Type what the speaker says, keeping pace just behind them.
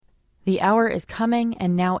The hour is coming,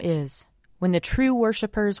 and now is, when the true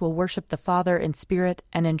worshippers will worship the Father in spirit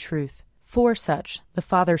and in truth. For such the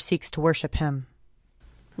Father seeks to worship him.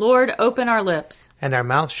 Lord, open our lips, and our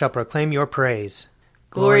mouth shall proclaim your praise.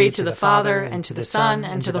 Glory to the Father, and to the Son,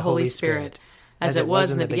 and to the Holy Spirit, as it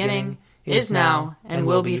was in the beginning, is now, and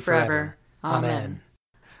will be forever. Amen.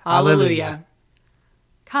 Alleluia.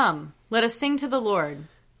 Come, let us sing to the Lord.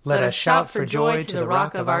 Let us shout for joy to the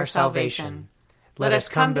rock of our salvation. Let us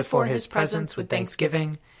come before his presence with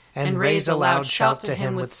thanksgiving, and raise a loud shout to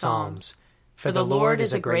him with psalms. For the Lord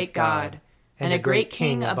is a great God, and a great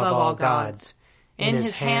King above all gods. In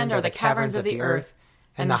his hand are the caverns of the earth,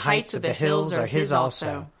 and the heights of the hills are his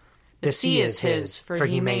also. The sea is his, for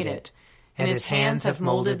he made it, and his hands have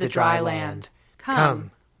molded the dry land.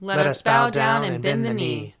 Come, let us bow down and bend the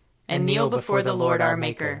knee, and kneel before the Lord our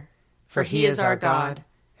Maker. For he is our God,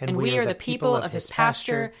 and we are the people of his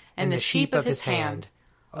pasture and the sheep of his hand.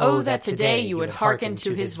 Oh, that today you would hearken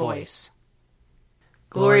to his voice.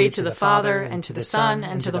 Glory to the Father, and to the Son,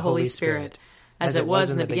 and to the Holy Spirit, as it was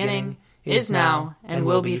in the beginning, is now, and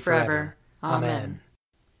will be forever. Amen.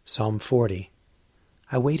 Psalm 40.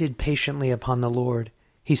 I waited patiently upon the Lord.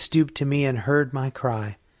 He stooped to me and heard my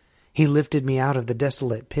cry. He lifted me out of the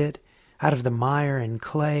desolate pit, out of the mire and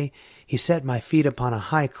clay. He set my feet upon a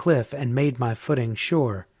high cliff and made my footing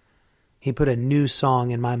sure. He put a new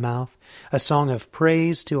song in my mouth, a song of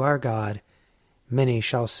praise to our God. Many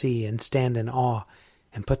shall see and stand in awe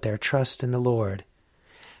and put their trust in the Lord.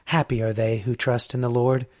 Happy are they who trust in the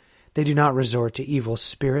Lord. They do not resort to evil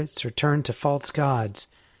spirits or turn to false gods.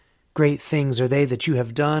 Great things are they that you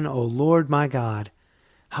have done, O Lord my God.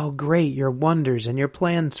 How great your wonders and your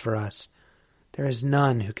plans for us! There is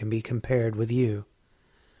none who can be compared with you.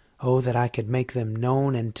 Oh, that I could make them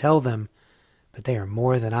known and tell them, but they are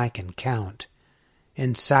more than I can count.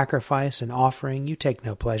 In sacrifice and offering you take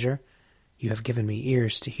no pleasure. You have given me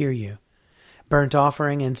ears to hear you. Burnt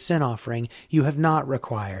offering and sin offering you have not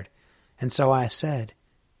required. And so I said,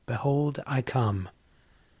 Behold, I come.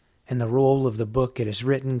 In the roll of the book it is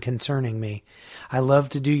written concerning me. I love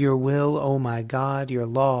to do your will, O my God. Your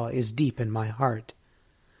law is deep in my heart.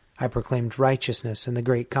 I proclaimed righteousness in the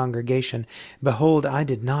great congregation. Behold, I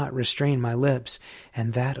did not restrain my lips,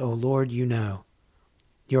 and that, O Lord, you know.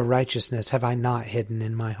 Your righteousness have I not hidden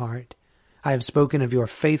in my heart. I have spoken of your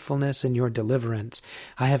faithfulness and your deliverance.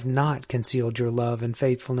 I have not concealed your love and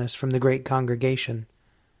faithfulness from the great congregation.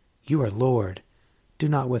 You are Lord. Do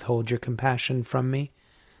not withhold your compassion from me.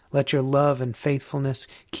 Let your love and faithfulness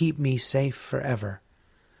keep me safe forever.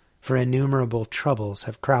 For innumerable troubles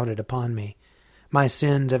have crowded upon me. My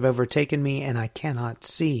sins have overtaken me, and I cannot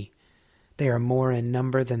see. They are more in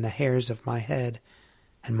number than the hairs of my head,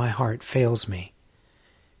 and my heart fails me.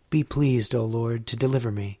 Be pleased, O Lord, to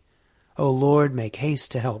deliver me. O Lord, make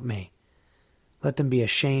haste to help me. Let them be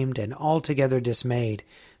ashamed and altogether dismayed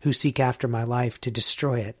who seek after my life to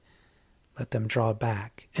destroy it. Let them draw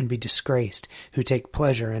back and be disgraced who take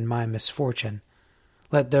pleasure in my misfortune.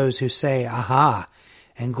 Let those who say, Aha,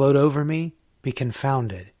 and gloat over me be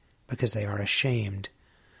confounded, because they are ashamed.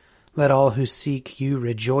 Let all who seek you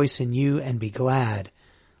rejoice in you and be glad.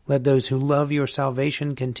 Let those who love your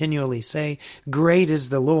salvation continually say, Great is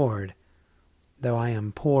the Lord. Though I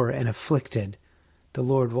am poor and afflicted, the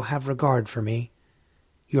Lord will have regard for me.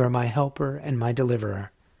 You are my helper and my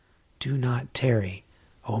deliverer. Do not tarry,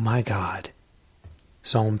 O my God.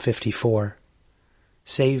 Psalm 54.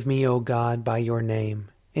 Save me, O God, by your name.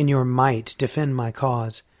 In your might defend my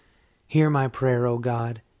cause. Hear my prayer, O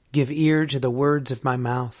God. Give ear to the words of my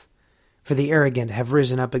mouth. For the arrogant have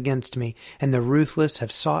risen up against me, and the ruthless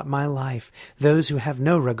have sought my life, those who have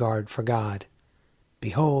no regard for God.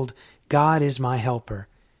 Behold, God is my helper.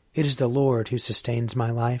 It is the Lord who sustains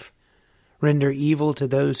my life. Render evil to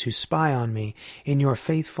those who spy on me. In your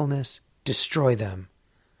faithfulness, destroy them.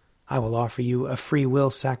 I will offer you a free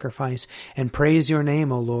will sacrifice, and praise your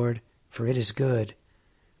name, O Lord, for it is good.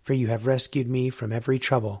 For you have rescued me from every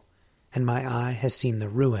trouble, and my eye has seen the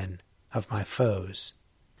ruin of my foes.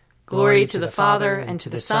 Glory to the Father, and to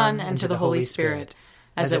the Son, and to the Holy Spirit,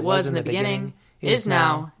 as it was in the beginning, is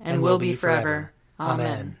now, and will be forever.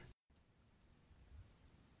 Amen.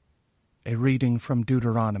 A reading from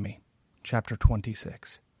Deuteronomy, chapter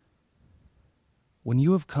 26. When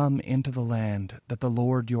you have come into the land that the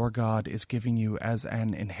Lord your God is giving you as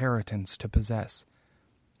an inheritance to possess,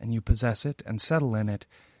 and you possess it and settle in it,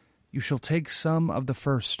 you shall take some of the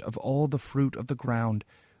first of all the fruit of the ground,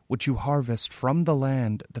 which you harvest from the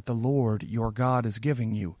land that the Lord your God is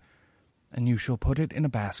giving you, and you shall put it in a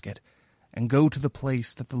basket, and go to the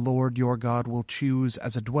place that the Lord your God will choose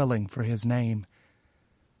as a dwelling for his name.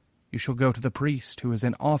 You shall go to the priest who is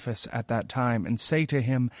in office at that time, and say to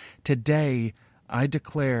him, Today I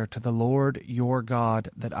declare to the Lord your God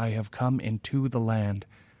that I have come into the land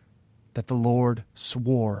that the Lord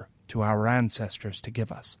swore to our ancestors to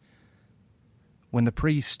give us. When the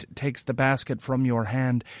priest takes the basket from your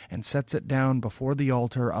hand and sets it down before the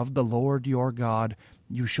altar of the Lord your God,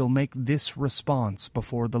 you shall make this response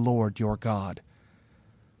before the Lord your God.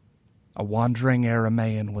 A wandering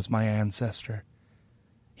Aramaean was my ancestor.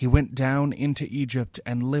 He went down into Egypt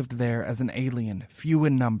and lived there as an alien, few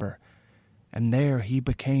in number, and there he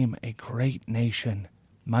became a great nation,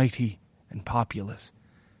 mighty and populous.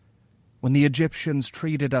 When the Egyptians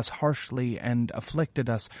treated us harshly and afflicted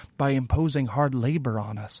us by imposing hard labor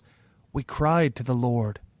on us, we cried to the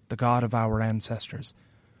Lord, the God of our ancestors.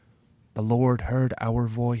 The Lord heard our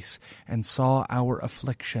voice and saw our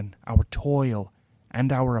affliction, our toil,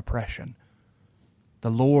 and our oppression.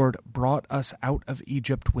 The Lord brought us out of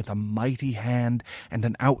Egypt with a mighty hand and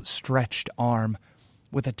an outstretched arm,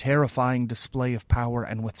 with a terrifying display of power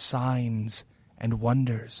and with signs and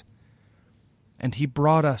wonders. And he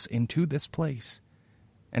brought us into this place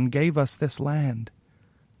and gave us this land,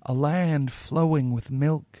 a land flowing with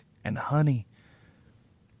milk and honey.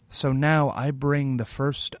 So now I bring the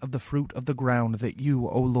first of the fruit of the ground that you,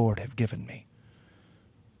 O Lord, have given me.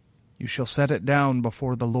 You shall set it down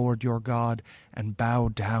before the Lord your God, and bow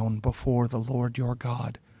down before the Lord your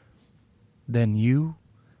God. Then you,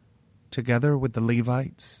 together with the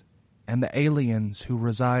Levites and the aliens who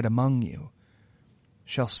reside among you,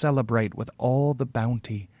 shall celebrate with all the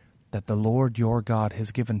bounty that the Lord your God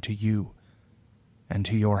has given to you and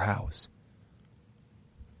to your house.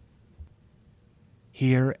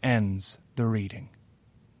 Here ends the reading.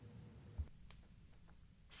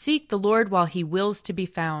 Seek the Lord while he wills to be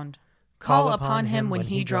found. Call upon him when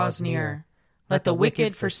he draws near. Let the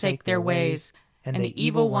wicked forsake their ways, and the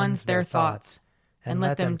evil ones their thoughts. And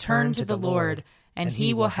let them turn to the Lord, and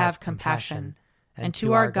he will have compassion. And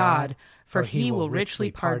to our God, for he will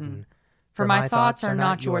richly pardon. For my thoughts are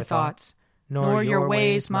not your thoughts, nor your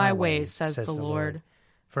ways my ways, says the Lord.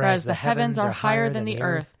 For as the heavens are higher than the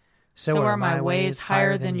earth, so are my ways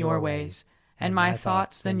higher than your ways, and my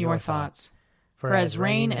thoughts than your thoughts. For as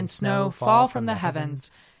rain and snow fall from the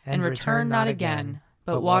heavens, and return not again,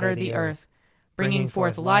 but water the earth, bringing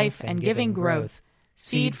forth life and giving growth,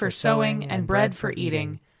 seed for sowing and bread for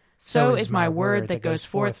eating, so is my word that goes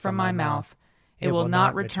forth from my mouth. It will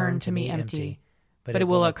not return to me empty, but it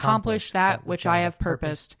will accomplish that which I have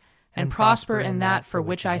purposed, and prosper in that for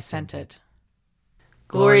which I sent it.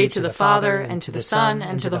 Glory to the Father, and to the Son,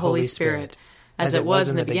 and to the Holy Spirit, as it was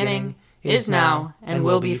in the beginning, is now, and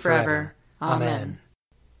will be forever. Amen.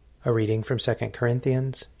 A reading from 2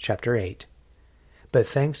 Corinthians, chapter 8. But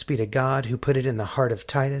thanks be to God who put it in the heart of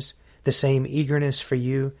Titus, the same eagerness for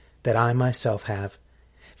you that I myself have.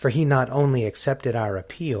 For he not only accepted our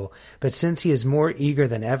appeal, but since he is more eager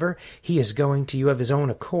than ever, he is going to you of his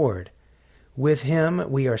own accord. With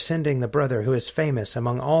him we are sending the brother who is famous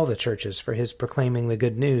among all the churches for his proclaiming the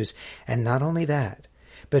good news, and not only that,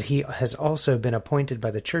 but he has also been appointed by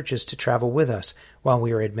the churches to travel with us while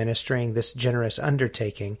we are administering this generous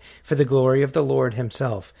undertaking for the glory of the Lord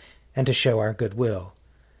himself, and to show our good will.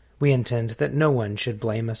 We intend that no one should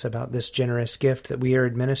blame us about this generous gift that we are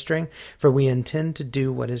administering, for we intend to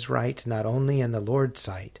do what is right not only in the Lord's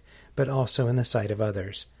sight, but also in the sight of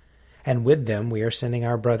others. And with them we are sending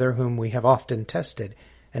our brother whom we have often tested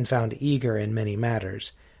and found eager in many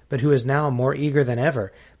matters, but who is now more eager than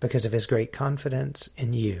ever because of his great confidence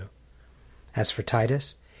in you. As for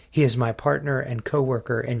Titus, he is my partner and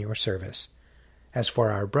co-worker in your service. As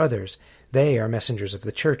for our brothers, they are messengers of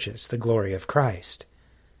the churches, the glory of Christ.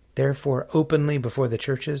 Therefore, openly before the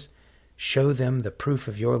churches, show them the proof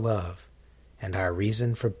of your love and our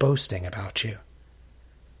reason for boasting about you.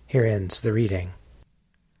 Here ends the reading.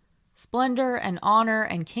 Splendor and honor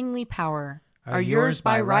and kingly power are yours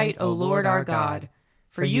by right, O Lord our God.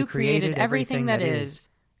 For you created everything that is,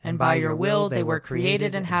 and by your will they were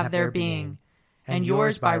created and have their being. And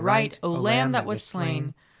yours by right, O Lamb that was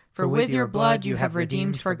slain, for with your blood you have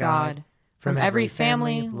redeemed for God, from every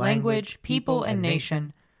family, language, people, and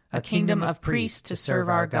nation, a kingdom of priests to serve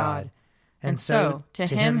our God. And so, to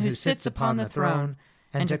him who sits upon the throne,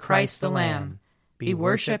 and to Christ the Lamb, be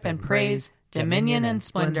worship and praise, dominion and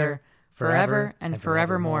splendor, forever and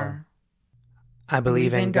forevermore. I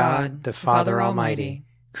believe in God, the Father Almighty,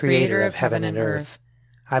 creator of heaven and earth.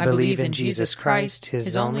 I believe in Jesus Christ,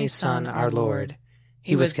 his only Son, our Lord.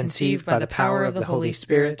 He was conceived by the power of the Holy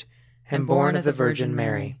Spirit and born of the Virgin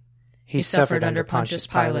Mary. He suffered under Pontius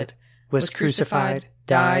Pilate, was crucified,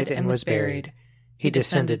 died, and was buried. He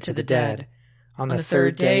descended to the dead. On the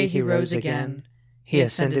third day he rose again. He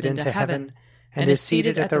ascended into heaven, and is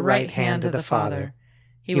seated at the right hand of the Father.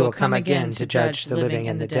 He will come again to judge the living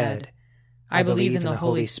and the dead. I believe in the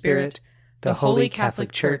Holy Spirit, the Holy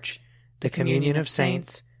Catholic Church, the communion of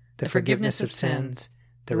saints, the forgiveness of sins,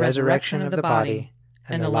 the resurrection of the body,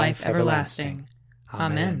 and the life everlasting.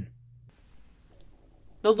 Amen.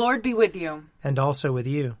 The Lord be with you. And also with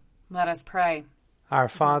you. Let us pray. Our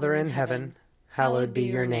Father in heaven, hallowed be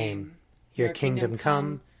your name. Your kingdom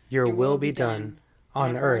come, your will be done,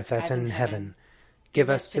 on earth as in heaven. Give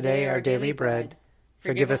us today our daily bread.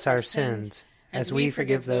 Forgive us our sins, as we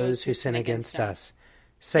forgive those who sin against us.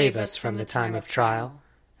 Save us from the time of trial,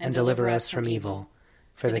 and deliver us from evil.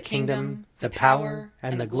 For the kingdom, the power,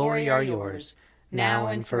 and the glory are yours, now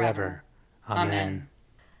and forever. Amen.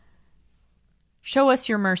 Show us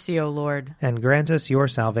your mercy, O Lord. And grant us your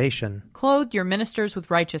salvation. Clothe your ministers with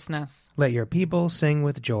righteousness. Let your people sing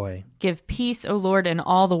with joy. Give peace, O Lord, in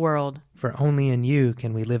all the world. For only in you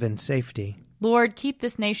can we live in safety. Lord, keep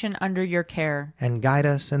this nation under your care. And guide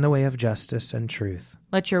us in the way of justice and truth.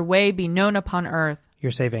 Let your way be known upon earth.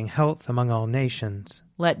 Your saving health among all nations.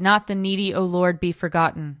 Let not the needy, O Lord, be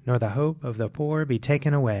forgotten. Nor the hope of the poor be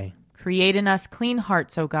taken away. Create in us clean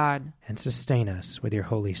hearts, O God. And sustain us with your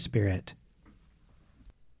Holy Spirit.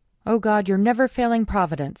 O God, your never-failing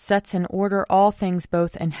providence sets in order all things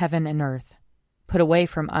both in heaven and earth. Put away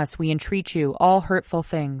from us, we entreat you, all hurtful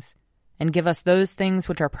things, and give us those things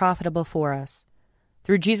which are profitable for us.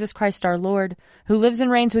 Through Jesus Christ our Lord, who lives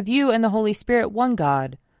and reigns with you and the Holy Spirit, one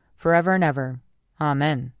God, forever and ever.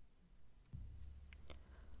 Amen.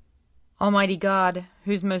 Almighty God,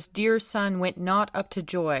 whose most dear Son went not up to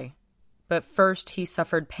joy, but first he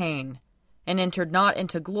suffered pain, and entered not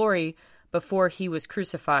into glory before he was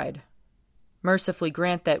crucified, mercifully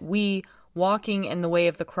grant that we, walking in the way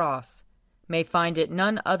of the cross, may find it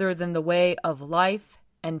none other than the way of life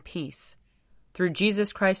and peace. Through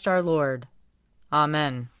Jesus Christ our Lord.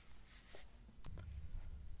 Amen.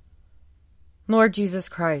 Lord Jesus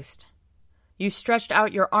Christ, you stretched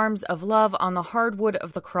out your arms of love on the hard wood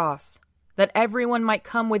of the cross, that everyone might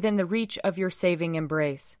come within the reach of your saving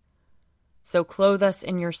embrace. So clothe us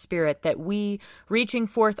in your Spirit, that we, reaching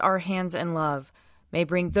forth our hands in love, may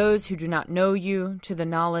bring those who do not know you to the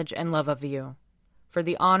knowledge and love of you. For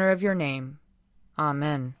the honor of your name.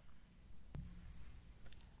 Amen.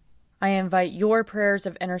 I invite your prayers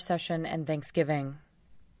of intercession and thanksgiving.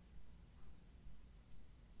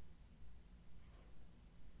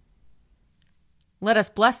 Let us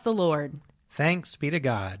bless the Lord. Thanks be to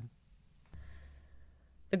God.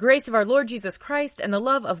 The grace of our Lord Jesus Christ, and the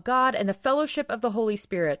love of God, and the fellowship of the Holy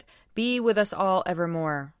Spirit be with us all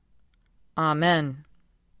evermore. Amen.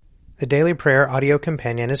 The Daily Prayer audio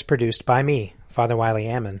companion is produced by me, Father Wiley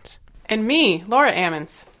Ammons. And me, Laura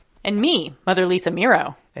Ammons. And me, Mother Lisa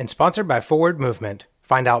Miro. And sponsored by Forward Movement.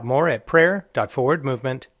 Find out more at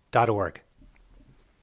prayer.forwardmovement.org.